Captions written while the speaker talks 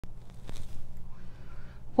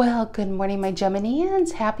Well, good morning, my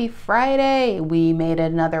Geminians. Happy Friday. We made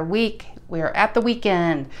it another week. We're at the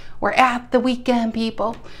weekend. We're at the weekend,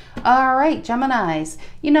 people. All right, Geminis.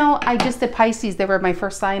 You know, I just did Pisces. They were my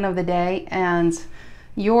first sign of the day. And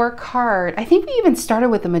your card, I think we even started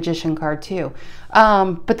with the Magician card too.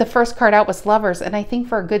 But the first card out was Lovers. And I think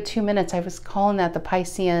for a good 2 minutes, I was calling that the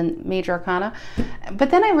Piscean Major Arcana. But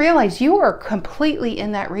then I realized you were completely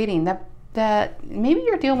in that reading. That maybe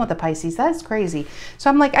you're dealing with the Pisces. That's crazy. So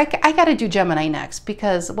I'm like, I got to do Gemini next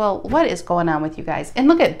because, well, what is going on with you guys? And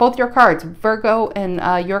look at both your cards, Virgo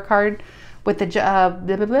and your card with the,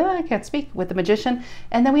 I can't speak, with the Magician.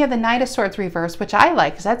 And then we have the Knight of Swords reverse, which I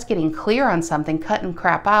like because that's getting clear on something, cutting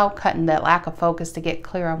crap out, cutting that lack of focus to get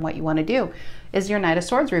clear on what you want to do is your Knight of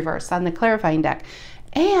Swords reverse on the clarifying deck.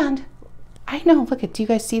 And I know, look at, do you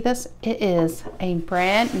guys see this? It is a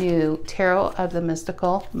brand new Tarot of the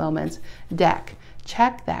Mystical Moments deck.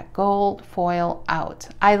 Check that gold foil out.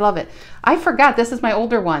 I love it. I forgot, this is my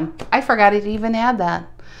older one. I forgot it even had that.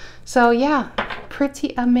 So yeah,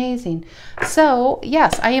 pretty amazing. So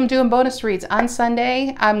yes, I am doing bonus reads on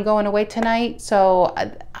Sunday. I'm going away tonight, so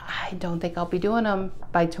I don't think I'll be doing them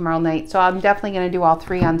by tomorrow night. So I'm definitely going to do all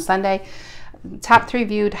 3 on Sunday. Top 3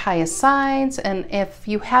 viewed highest signs. And if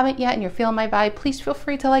you haven't yet and you're feeling my vibe, please feel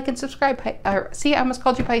free to like and subscribe. See, I almost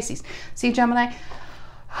called you Pisces. See, Gemini?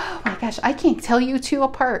 Oh my gosh, I can't tell you two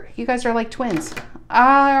apart. You guys are like twins.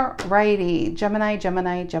 Alrighty, Gemini,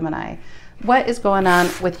 Gemini, Gemini. What is going on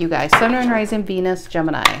with you guys? Sun, Moon, Rising, Venus,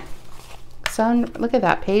 Gemini. Sun, look at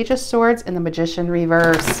that. Page of Swords and the Magician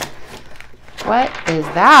reverse. What is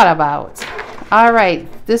that about? All right,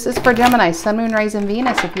 this is for Gemini, Sun, Moon, Rising,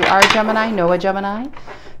 Venus. If you are a Gemini, know a Gemini.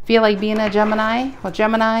 Feel like being a Gemini? Well,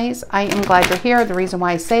 Geminis, I am glad you're here. The reason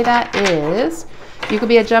why I say that is you could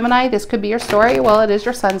be a Gemini. This could be your story. Well, it is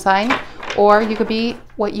your sun sign. Or you could be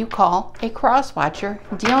what you call a cross watcher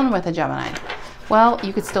dealing with a Gemini. Well,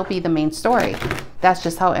 you could still be the main story. That's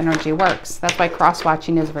just how energy works. That's why cross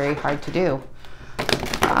watching is very hard to do.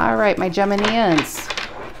 All right, my Geminians.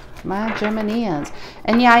 My Geminians.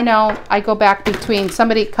 And yeah, I know I go back between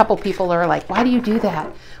a couple people are like, why do you do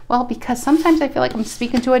that? Well, because sometimes I feel like I'm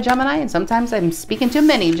speaking to a Gemini and sometimes I'm speaking to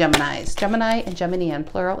many Geminis. Gemini and Geminian,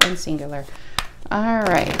 plural and singular. All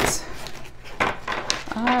right.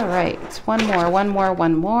 All right. One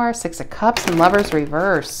more. 6 of Cups and Lovers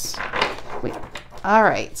reverse. Wait. All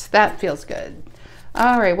right. That feels good.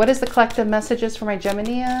 All right. What is the collective messages for my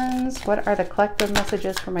Geminians? What are the collective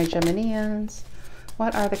messages for my Geminians?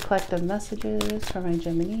 What are the collective messages for my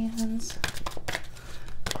Geminians?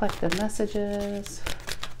 Collective messages.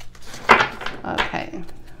 Okay.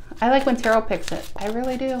 I like when tarot picks it. I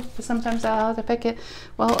really do. But sometimes I'll have to pick it.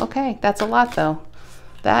 Well, okay. That's a lot, though.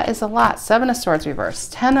 That is a lot. 7 of Swords reverse.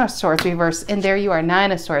 10 of Swords reverse. And there you are.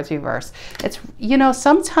 9 of Swords reverse. It's, you know,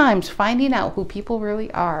 sometimes finding out who people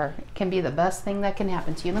really are can be the best thing that can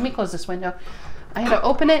happen to you. Let me close this window. I had to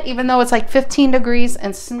open it even though it's like 15 degrees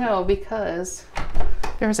and snow because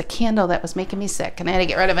there was a candle that was making me sick and I had to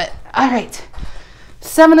get rid of it. All right.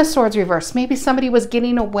 7 of Swords reverse. Maybe somebody was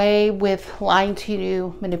getting away with lying to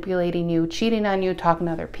you, manipulating you, cheating on you, talking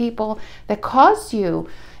to other people that caused you.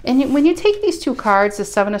 And when you take these 2 cards, the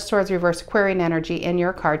 7 of Swords reverse, Aquarian energy, and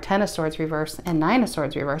your card, 10 of Swords reverse, and 9 of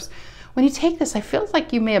Swords reverse, when you take this, I feel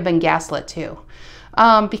like you may have been gaslit too.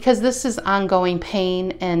 Because this is ongoing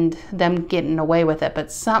pain and them getting away with it. But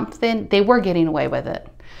they were getting away with it.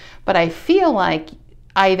 But I feel like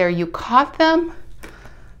either you caught them.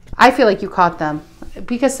 I feel like you caught them.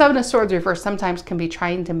 Because 7 of Swords reverse sometimes can be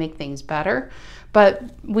trying to make things better. But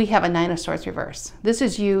we have a 9 of Swords reverse. This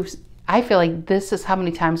is you. I feel like this is how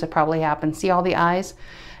many times it probably happened. See all the eyes?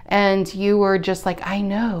 And you were just like, I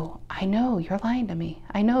know, you're lying to me.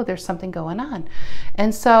 I know there's something going on.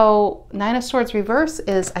 And so 9 of Swords reverse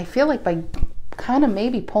is, I feel like by kind of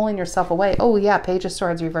maybe pulling yourself away. Oh yeah, Page of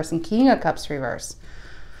Swords reverse and King of Cups reverse.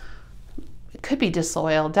 It could be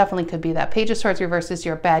disloyal, definitely could be that. Page of Swords reverse is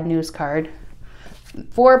your bad news card.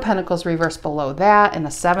 4 of Pentacles reverse below that and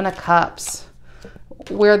the 7 of Cups.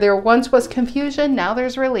 Where there once was confusion, now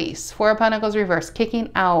there's release. 4 of Pentacles reverse, kicking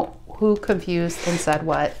out who confused and said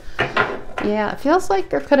what. Yeah, it feels like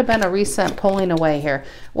there could have been a recent pulling away here.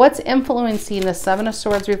 What's influencing the 7 of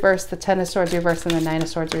Swords reverse, the 10 of Swords reverse, and the 9 of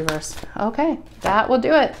Swords reverse? Okay, that will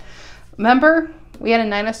do it. Remember, we had a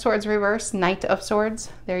 9 of Swords reverse, Knight of Swords.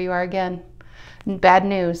 There you are again. Bad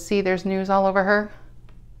news. See, there's news all over her.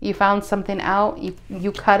 You found something out,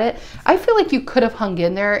 you cut it. I feel like you could have hung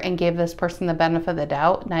in there and gave this person the benefit of the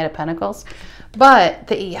doubt, Knight of Pentacles. But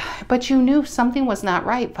you knew something was not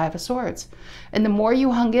right, 5 of Swords. And the more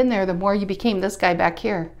you hung in there, the more you became this guy back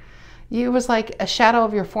here. It was like a shadow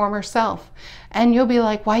of your former self. And you'll be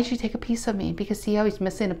like, why'd you take a piece of me? Because see how he's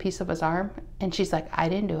missing a piece of his arm? And she's like, I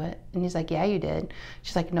didn't do it. And he's like, yeah, you did.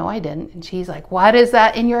 She's like, no, I didn't. And she's like, what is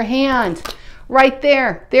that in your hand? Right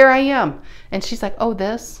there. There I am. And she's like, oh,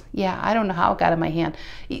 this? Yeah, I don't know how it got in my hand.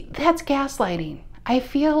 That's gaslighting. I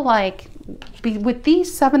feel like with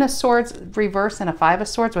these 7 of Swords reverse and a 5 of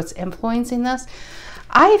Swords, what's influencing this,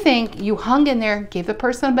 I think you hung in there, gave the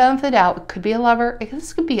person a benefit of the doubt. It could be a lover.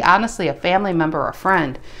 This could be honestly a family member or a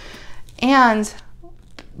friend. And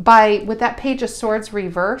with that Page of Swords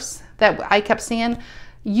reverse that I kept seeing,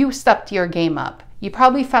 you stepped your game up. You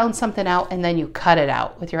probably found something out and then you cut it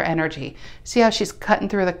out with your energy. See how she's cutting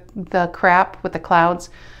through the crap with the clouds?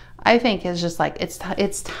 I think it's just like,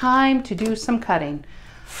 it's time to do some cutting.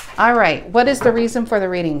 All right, what is the reason for the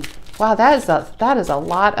reading? Wow, that is a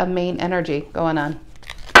lot of main energy going on.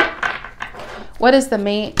 What is the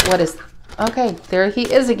main, okay, there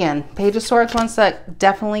he is again. Page of Swords wants to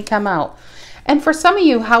definitely come out. And for some of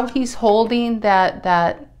you, how he's holding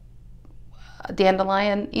that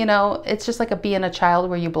dandelion, you know, it's just like being a child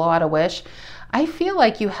where you blow out a wish. I feel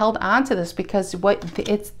like you held on to this because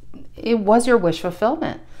it was your wish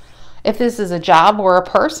fulfillment. If this is a job or a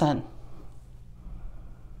person.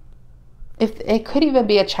 If it could even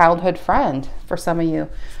be a childhood friend for some of you.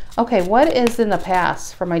 Okay, what is in the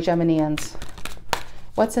past for my Geminians?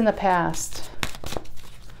 What's in the past?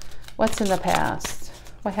 What's in the past?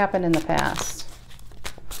 What happened in the past?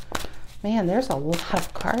 Man, there's a lot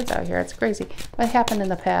of cards out here. It's crazy. What happened in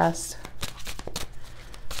the past?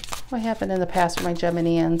 What happened in the past for my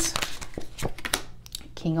Geminians?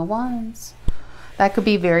 King of Wands. That could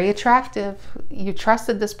be very attractive. You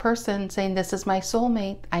trusted this person saying, this is my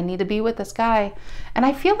soulmate. I need to be with this guy. And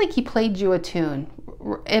I feel like he played you a tune.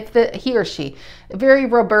 He or she, very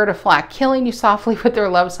Roberta Flack, killing you softly with their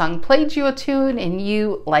love song, played you a tune and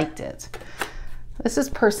you liked it. This is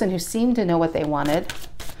a person who seemed to know what they wanted.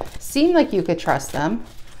 Seemed like you could trust them.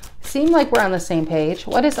 Seemed like we're on the same page.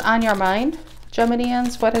 What is on your mind,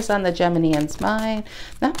 Geminians? What is on the Geminians' mind?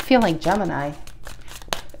 Not feeling Gemini.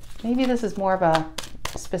 Maybe this is more of a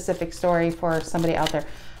specific story for somebody out there.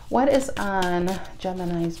 What is on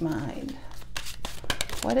Gemini's mind?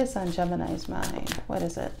 What is on Gemini's mind? What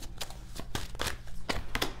is it?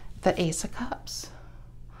 The Ace of Cups.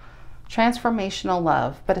 Transformational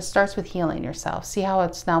love, but it starts with healing yourself. See how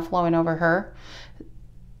it's now flowing over her?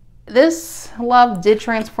 This love did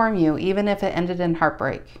transform you, even if it ended in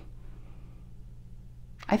heartbreak.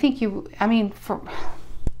 I don't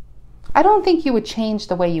think you would change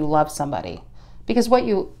the way you love somebody, because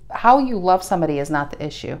how you love somebody is not the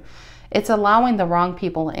issue. It's allowing the wrong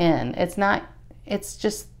people in. It's not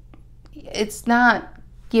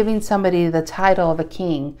giving somebody the title of a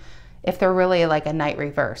king if they're really like a knight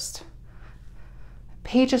reversed.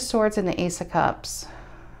 Page of Swords and the Ace of Cups.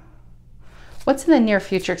 What's in the near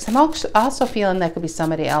future? Because I'm also feeling that could be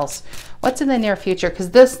somebody else. What's in the near future?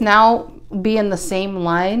 Because this now be in the same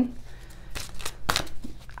line.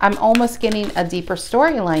 I'm almost getting a deeper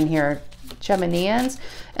storyline here, Geminians.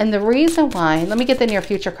 And the reason why, let me get the near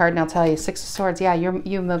future card and I'll tell you. 6 of Swords, yeah,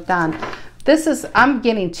 you moved on. I'm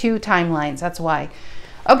getting 2 timelines, that's why.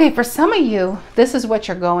 Okay, for some of you, this is what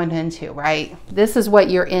you're going into, right? This is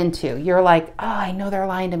what you're into. You're like, oh, I know they're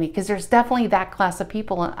lying to me, because there's definitely that class of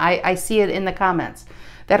people, and I see it in the comments,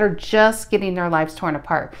 that are just getting their lives torn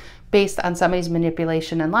apart based on somebody's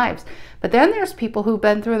manipulation and lives. But then there's people who've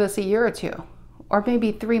been through this a year or 2, or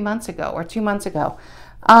maybe 3 months ago or 2 months ago.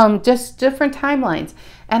 Just different timelines.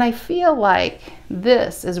 And I feel like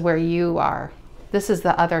this is where you are. This is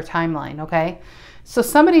the other timeline, okay? So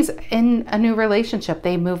somebody's in a new relationship,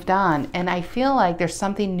 they moved on, and I feel like there's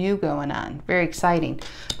something new going on, very exciting.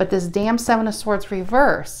 But this damn 7 of Swords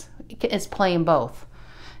reverse is playing both.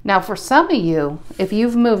 Now for some of you, if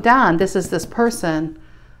you've moved on, this is this person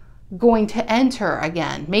going to enter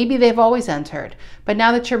again. Maybe they've always entered, but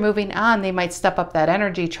now that you're moving on, they might step up that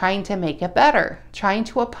energy, trying to make it better, trying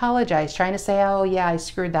to apologize, trying to say, oh yeah, I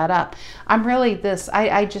screwed that up. I'm really this,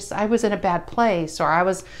 I was in a bad place, or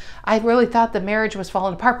I really thought the marriage was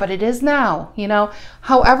falling apart, but it is now, you know.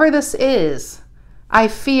 However this is, I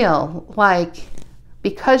feel like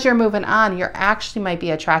because you're moving on, you're actually might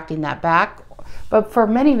be attracting that back. But for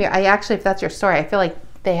many of you, if that's your story, I feel like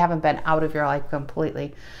they haven't been out of your life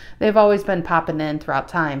completely. They've always been popping in throughout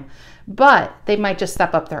time, but they might just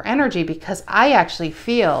step up their energy, because I actually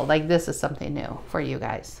feel like this is something new for you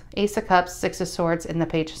guys. Ace of Cups, 6 of Swords, and the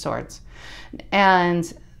Page of Swords.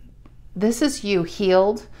 And this is you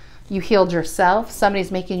healed. You healed yourself.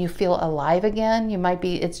 Somebody's making you feel alive again.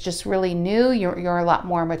 It's just really new. You're a lot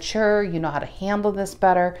more mature. You know how to handle this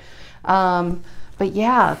better. But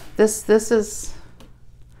yeah, this is,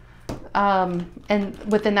 and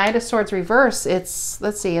with the Knight of Swords reverse, it's,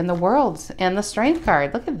 let's see, in the World and the Strength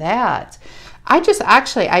card. Look at that.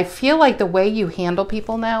 I feel like the way you handle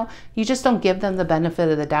people now, you just don't give them the benefit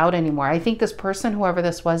of the doubt anymore. I think this person, whoever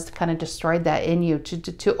this was, kind of destroyed that in you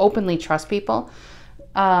to openly trust people.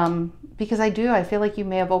 Because I feel like you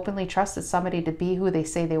may have openly trusted somebody to be who they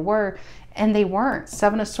say they were, and they weren't.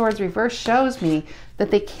 Seven of Swords reverse shows me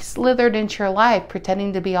that they slithered into your life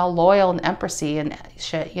pretending to be all loyal and empressy and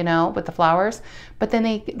shit, you know, with the flowers. But then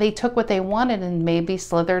they took what they wanted and maybe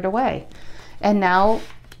slithered away. And now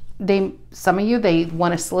some of you, they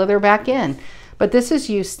want to slither back in. But this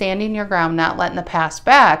is you standing your ground, not letting the past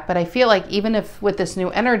back. But I feel like even if with this new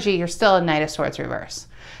energy, you're still a Knight of Swords reverse.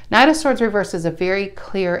 Knight of Swords reverse is a very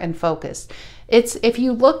clear and focused. If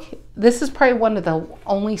you look, this is probably one of the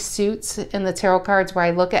only suits in the tarot cards where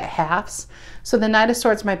I look at halves. So the Knight of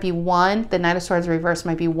Swords might be 1, the Knight of Swords reverse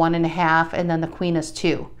might be 1.5, and then the Queen is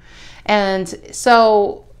 2. And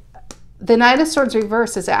so the Knight of Swords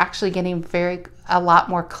reverse is actually getting a lot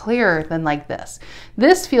more clear than like this.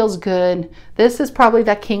 This feels good. This is probably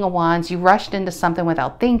that King of Wands. You rushed into something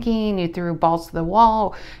without thinking. You threw balls to the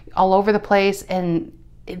wall all over the place, and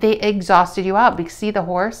they exhausted you out. Because see the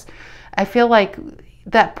horse? I feel like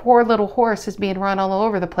that poor little horse is being run all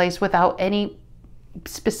over the place without any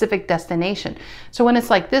specific destination. So when it's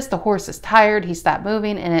like this, the horse is tired, he stopped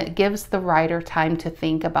moving, and it gives the rider time to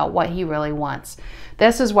think about what he really wants.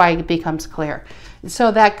 This is why it becomes clear.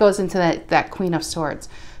 So that goes into that Queen of Swords.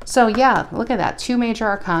 So yeah, look at that. 2 major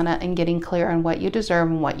arcana and getting clear on what you deserve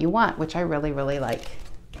and what you want, which I really, really like.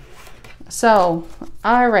 So,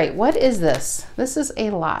 all right, what is this? This is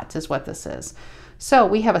a lot, is what this is. So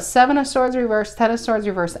we have a 7 of Swords reverse, 10 of Swords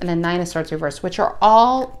reverse, and a 9 of Swords reverse, which are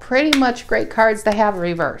all pretty much great cards to have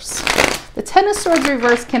reverse. The 10 of Swords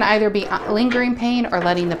reverse can either be lingering pain or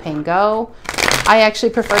letting the pain go. I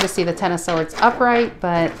actually prefer to see the 10 of Swords upright,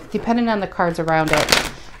 but depending on the cards around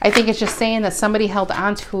it, I think it's just saying that somebody held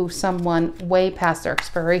on to someone way past their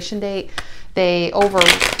expiration date. They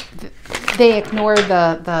ignored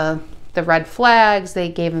the red flags. They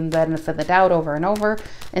gave them the benefit of the doubt over and over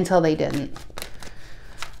until they didn't.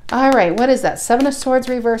 All right, what is that? 7 of Swords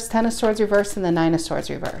reverse, 10 of Swords reverse, and the 9 of Swords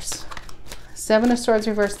reverse. 7 of Swords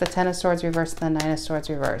reverse, the 10 of Swords reverse, and the 9 of Swords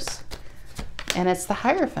reverse. And it's the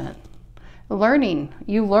Hierophant. Learning.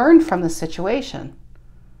 You learn from the situation.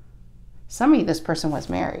 Some of you, this person was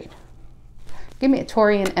married. Give me a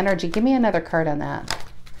Taurian energy. Give me another card on that.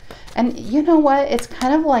 And you know what? It's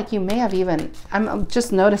kind of like you may have even, I'm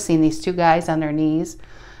just noticing these 2 guys on their knees.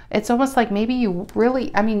 It's almost like maybe you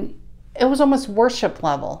really, I mean, it was almost worship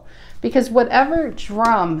level, because whatever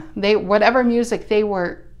whatever music they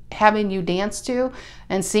were having you dance to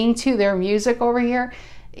and sing to, their music over here,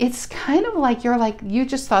 it's kind of like you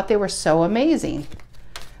just thought they were so amazing.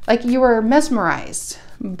 Like you were mesmerized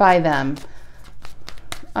by them.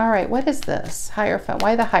 All right, what is this? Hierophant.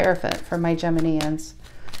 Why the Hierophant for my Geminians?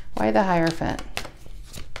 Why the Hierophant?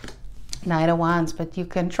 Knight of Wands, but you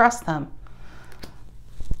can trust them.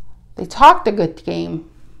 They talked a good game.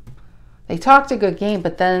 They talked a good game,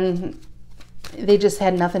 but then they just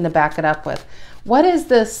had nothing to back it up with. What is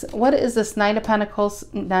this? What is this Knight of Pentacles,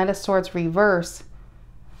 Knight of Swords reverse?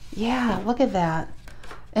 Yeah, look at that.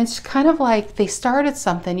 And it's kind of like they started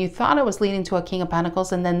something. You thought it was leading to a King of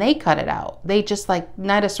Pentacles, and then they cut it out. They just like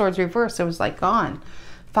Knight of Swords reverse. It was like gone.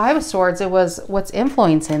 5 of Swords, it was what's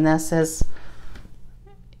influencing this is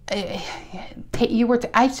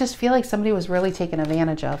I just feel like somebody was really taken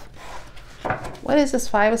advantage of. What is this?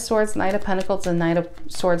 5 of Swords, Knight of Pentacles, and Knight of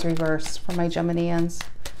Swords reverse for my Geminians.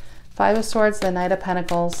 5 of Swords, the Knight of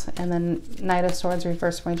Pentacles, and then Knight of Swords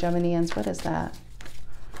reverse for my Geminians. What is that?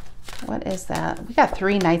 What is that? We got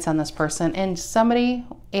 3 knights on this person, and somebody,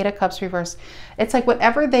 8 of Cups reverse. It's like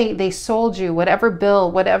whatever they sold you, whatever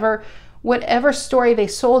bill, whatever story they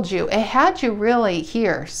sold you, it had you really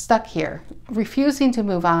here, stuck here, refusing to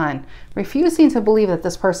move on, refusing to believe that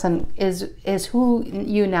this person is who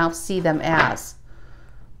you now see them as.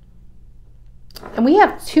 And we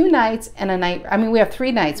have 2 knights and a knight. I mean, we have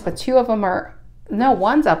 3 knights, but 2 of them are, no,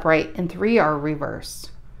 1's upright and 3 are reversed.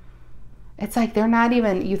 It's like they're not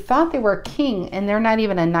even, you thought they were a king and they're not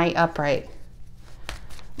even a knight upright.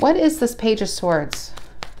 What is this Page of Swords?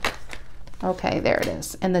 Okay, there it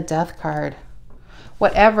is. And the Death card.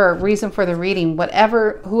 Whatever reason for the reading,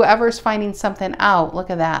 whoever's finding something out, look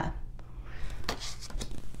at that.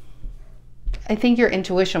 I think your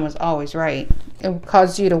intuition was always right. It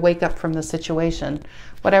caused you to wake up from the situation.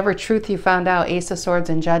 Whatever truth you found out, Ace of Swords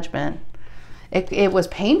and Judgment. It was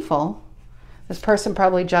painful. This person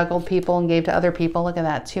probably juggled people and gave to other people. Look at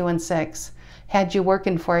that, 2 and 6. had you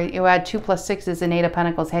working for it. You had 2 + 6 is an 8 of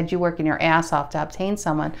Pentacles, had you working your ass off to obtain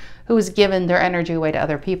someone who was giving their energy away to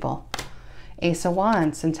other people. Ace of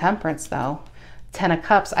Wands and Temperance though. 10 of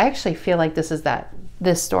Cups. I actually feel like this is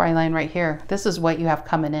this storyline right here. This is what you have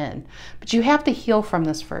coming in. But you have to heal from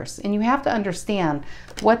this first. And you have to understand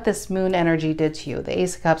what this moon energy did to you. The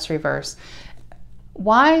Ace of Cups reverse.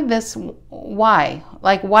 Why this? Why?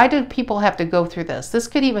 Like, why do people have to go through this? This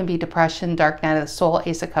could even be depression, dark night of the soul,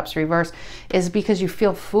 Ace of Cups reverse, is because you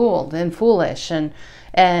feel fooled and foolish and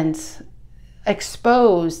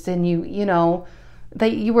exposed, and you know,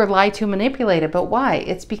 that you were lied to, manipulated. But why?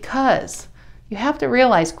 It's because you have to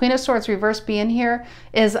realize Queen of Swords reverse being here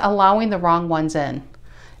is allowing the wrong ones in.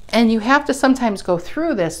 And you have to sometimes go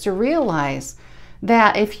through this to realize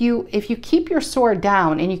that if you keep your sword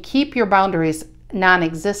down and you keep your boundaries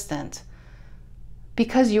non-existent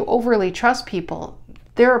because you overly trust people,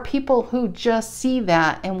 there are people who just see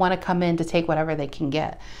that and want to come in to take whatever they can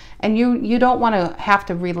get. And you don't want to have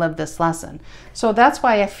to relive this lesson. So that's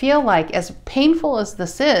why I feel like, as painful as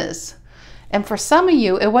this is, and for some of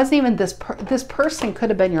you, it wasn't even this person could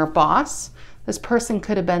have been your boss. This person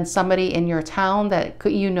could have been somebody in your town that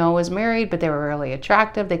you know is married, but they were really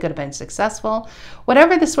attractive. They could have been successful.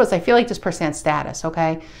 Whatever this was, I feel like this person had status,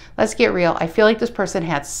 okay? Let's get real. I feel like this person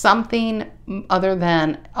had something other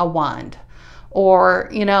than a wand or,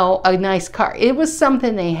 you know, a nice car. It was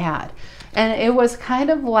something they had. And it was kind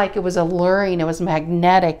of like, it was alluring, it was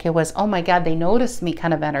magnetic, it was, oh my God, they noticed me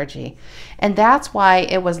kind of energy. And that's why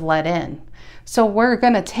it was let in. So we're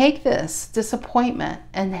going to take this disappointment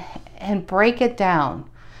and break it down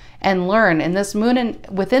and learn. And this moon, and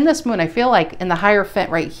within this moon, I feel like in the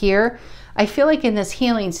Hierophant right here, I feel like in this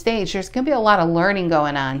healing stage, there's going to be a lot of learning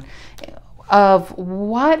going on of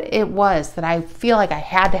what it was that I feel like I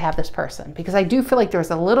had to have this person, because I do feel like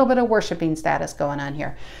there's a little bit of worshiping status going on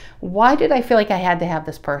here. Why did I feel like I had to have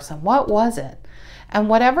this person? What was it? And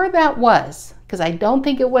whatever that was, because I don't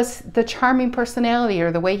think it was the charming personality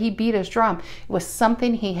or the way he beat his drum, it was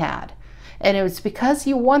something he had. And it was because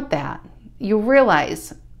you want that, you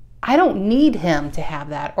realize, I don't need him to have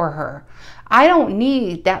that or her. I don't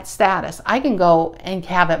need that status. I can go and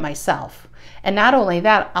have it myself. And not only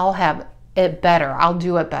that, I'll have it better. I'll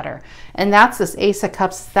do it better. And that's this Ace of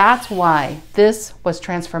Cups. That's why this was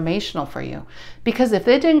transformational for you. Because if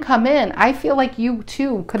it didn't come in, I feel like you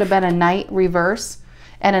too could have been a Knight reverse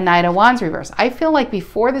and a Knight of Wands reverse. I feel like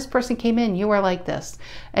before this person came in, you were like this.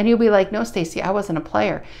 And you'll be like, no, Stacy, I wasn't a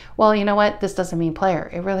player. Well, you know what? This doesn't mean player.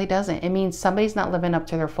 It really doesn't. It means somebody's not living up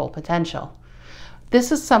to their full potential.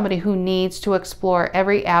 This is somebody who needs to explore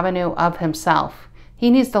every avenue of himself. He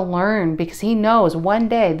needs to learn, because he knows one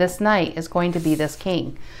day this knight is going to be this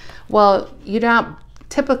king. Well, you're not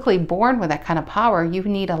typically born with that kind of power. You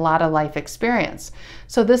need a lot of life experience.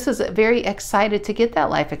 So this is very excited to get that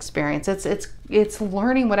life experience. It's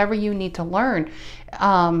learning whatever you need to learn,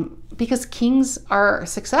 because kings are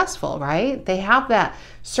successful, right? They have that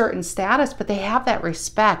certain status, but they have that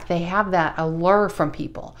respect. They have that allure from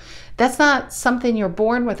people. That's not something you're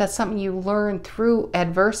born with. That's something you learn through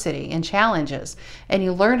adversity and challenges, and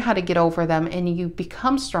you learn how to get over them, and you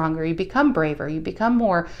become stronger, you become braver, you become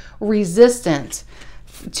more resistant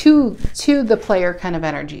to the player kind of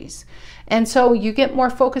energies. And so you get more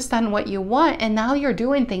focused on what you want, and now you're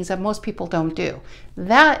doing things that most people don't do.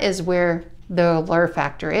 That is where the allure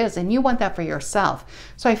factor is, and you want that for yourself.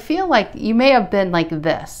 So I feel like you may have been like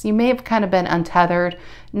this. You may have kind of been untethered,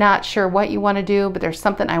 not sure what you want to do, but there's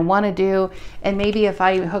something I want to do, and maybe if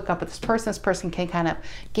I hook up with this person can kind of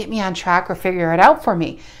get me on track or figure it out for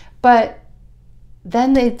me. But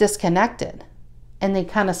then they disconnected and they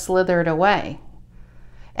kind of slithered away.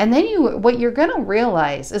 And then what you're going to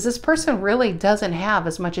realize is this person really doesn't have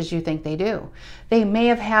as much as you think they do. They may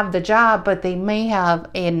have the job, but they may have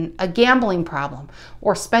a gambling problem,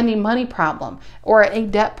 or spending money problem, or a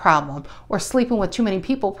debt problem, or sleeping with too many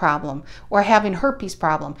people problem, or having herpes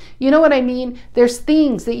problem. You know what I mean? There's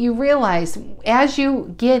things that you realize as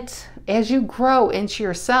you grow into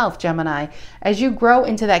yourself, Gemini, as you grow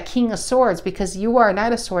into that King of Swords, because you are a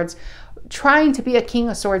Knight of Swords, trying to be a King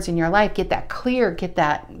of Swords in your life, get that clear, get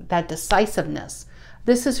that decisiveness.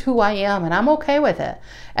 This is who I am, and I'm okay with it.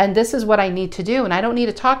 And this is what I need to do, and I don't need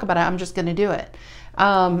to talk about it. I'm just going to do it.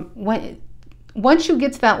 Once you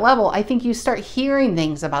get to that level, I think you start hearing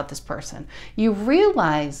things about this person. You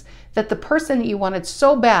realize that the person that you wanted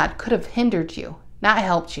so bad could have hindered you, not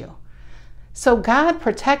helped you. So God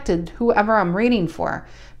protected whoever I'm reading for,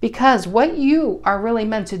 because what you are really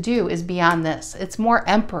meant to do is beyond this. It's more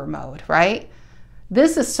emperor mode, right?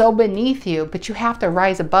 This is so beneath you, but you have to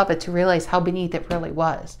rise above it to realize how beneath it really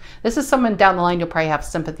was. This is someone down the line you'll probably have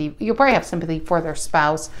sympathy. You'll probably have sympathy for their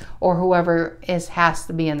spouse or whoever has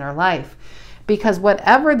to be in their life. Because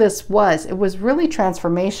whatever this was, it was really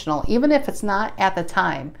transformational, even if it's not at the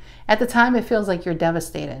time. At the time, it feels like you're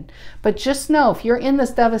devastated. But just know, if you're in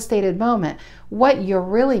this devastated moment, what you're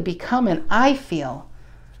really becoming, I feel,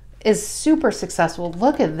 is super successful.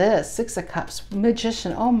 Look at this, 6 of Cups,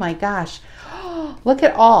 Magician, oh my gosh. Look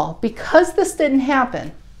at all. Because this didn't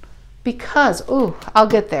happen, because, ooh, I'll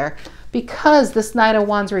get there. Because this Knight of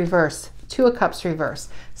Wands reverse, 2 of Cups reverse,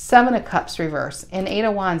 7 of Cups reverse, and 8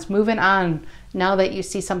 of Wands, moving on now that you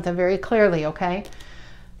see something very clearly, okay?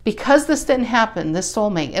 Because this didn't happen, this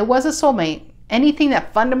soulmate, it was a soulmate. Anything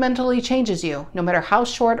that fundamentally changes you, no matter how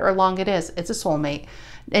short or long it is, it's a soulmate.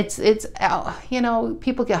 It's you know,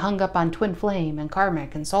 people get hung up on twin flame and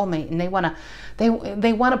karmic and soulmate, and they want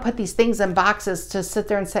to put these things in boxes to sit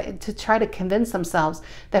there and say, to try to convince themselves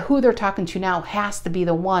that who they're talking to now has to be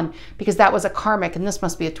the one, because that was a karmic and this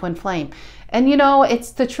must be a twin flame. And you know,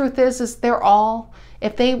 the truth is they're all,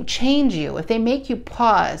 if they change you, if they make you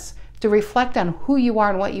pause to reflect on who you are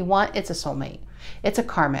and what you want, it's a soulmate. It's a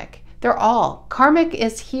karmic. They're all. Karmic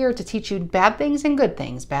is here to teach you bad things and good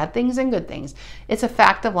things, bad things and good things. It's a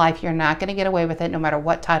fact of life. You're not going to get away with it no matter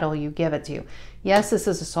what title you give it to. Yes, this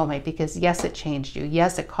is a soulmate because yes, it changed you.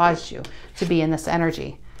 Yes, it caused you to be in this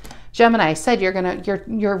energy. Gemini, I said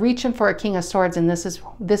you're reaching for a King of Swords, and this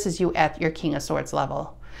is you at your King of Swords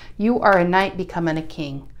level. You are a knight becoming a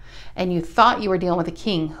king, and you thought you were dealing with a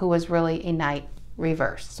king who was really a knight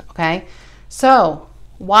reversed. Okay, so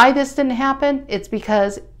why this didn't happen? It's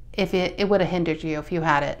because if it would have hindered you if you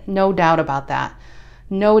had it. No doubt about that.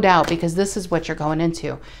 No doubt, because this is what you're going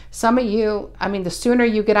into. Some of you, I mean, the sooner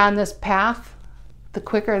you get on this path, the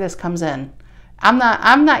quicker this comes in. I'm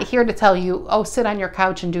not here to tell you, oh, sit on your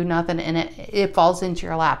couch and do nothing and it falls into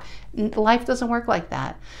your lap. Life doesn't work like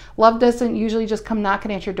that. Love doesn't usually just come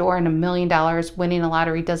knocking at your door, and $1 million winning a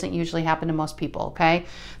lottery doesn't usually happen to most people, okay?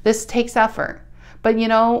 This takes effort. But you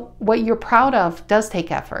know, what you're proud of does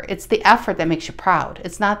take effort. It's the effort that makes you proud.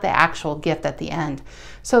 It's not the actual gift at the end.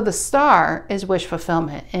 So the star is wish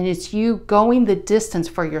fulfillment, and it's you going the distance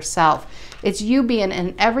for yourself. It's you being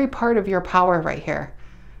in every part of your power right here.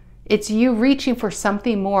 It's you reaching for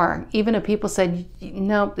something more. Even if people said,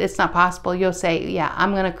 no, it's not possible, you'll say, yeah,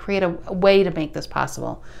 I'm going to create a way to make this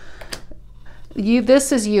possible.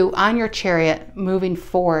 This is you on your chariot moving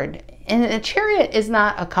forward. And a chariot is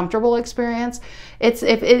not a comfortable experience.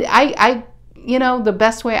 You know, the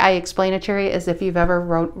best way I explain a chariot is if you've ever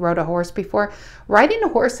rode a horse before. Riding a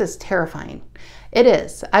horse is terrifying. It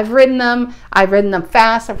is. I've ridden them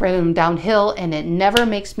fast, I've ridden them downhill, and it never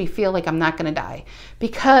makes me feel like I'm not going to die.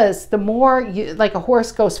 Because the more like a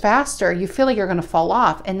horse goes faster, you feel like you're going to fall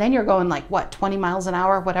off. And then you're going like, what, 20 miles an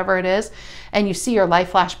hour, whatever it is. And you see your life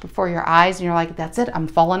flash before your eyes and you're like, that's it, I'm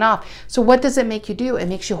falling off. So what does it make you do? It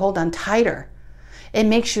makes you hold on tighter. It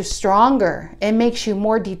makes you stronger. It makes you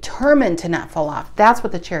more determined to not fall off. That's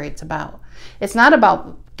what the chariot's about. It's not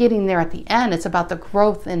about getting there at the end. It's about the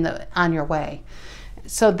growth on your way.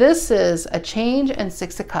 So this is a change and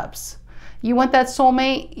 6 of Cups. You want that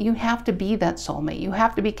soulmate? You have to be that soulmate. You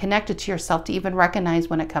have to be connected to yourself to even recognize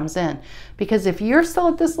when it comes in. Because if you're still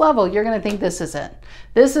at this level, you're going to think this is it.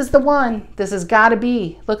 This is the one. This has got to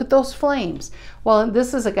be. Look at those flames. Well,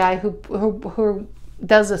 this is a guy who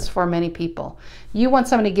does this for many people. You want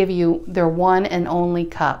somebody to give you their one and only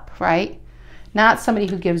cup, right? Not somebody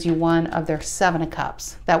who gives you one of their 7 of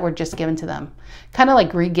Cups that were just given to them. Kind of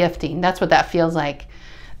like regifting. That's what that feels like.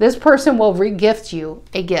 This person will regift you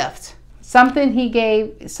a gift. Something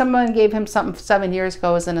someone gave him something 7 years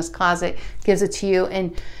ago, is in his closet, gives it to you.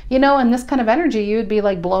 And you know, in this kind of energy, you would be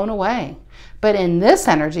like blown away. But in this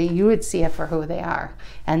energy, you would see it for who they are.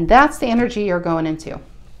 And that's the energy you're going into.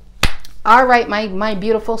 All right, my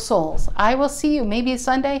beautiful souls. I will see you maybe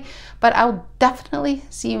Sunday, but I'll definitely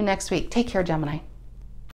see you next week. Take care, Gemini.